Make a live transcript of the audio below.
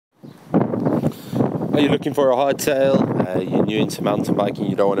Are you looking for a hardtail? You're new into mountain biking,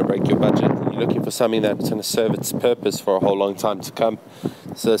 you don't want to break your budget. You're looking for something that's going to serve its purpose for a whole long time to come.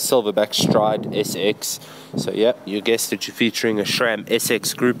 It's a Silverback Stride SX. So yeah, you guessed it, you're featuring a SRAM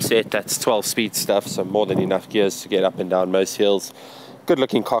SX group set. That's 12-speed stuff, so more than enough gears to get up and down most hills. Good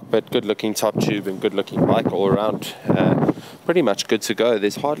looking cockpit, good looking top tube, and good looking bike all around. Pretty much good to go.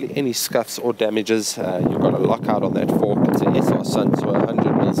 There's hardly any scuffs or damages. You've got a lockout on that fork. It's an SR Sun, so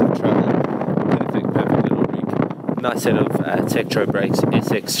 100 mils of travel. Perfect little rig. Nice set of Tektro brakes,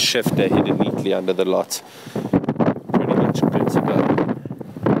 SX shifter hidden neatly under the lot. Pretty much good to go.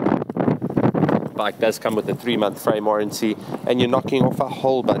 Bike does come with a 3-month frame warranty, and you're knocking off a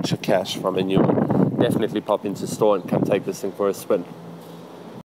whole bunch of cash from a new one. Definitely pop into store and come take this thing for a spin.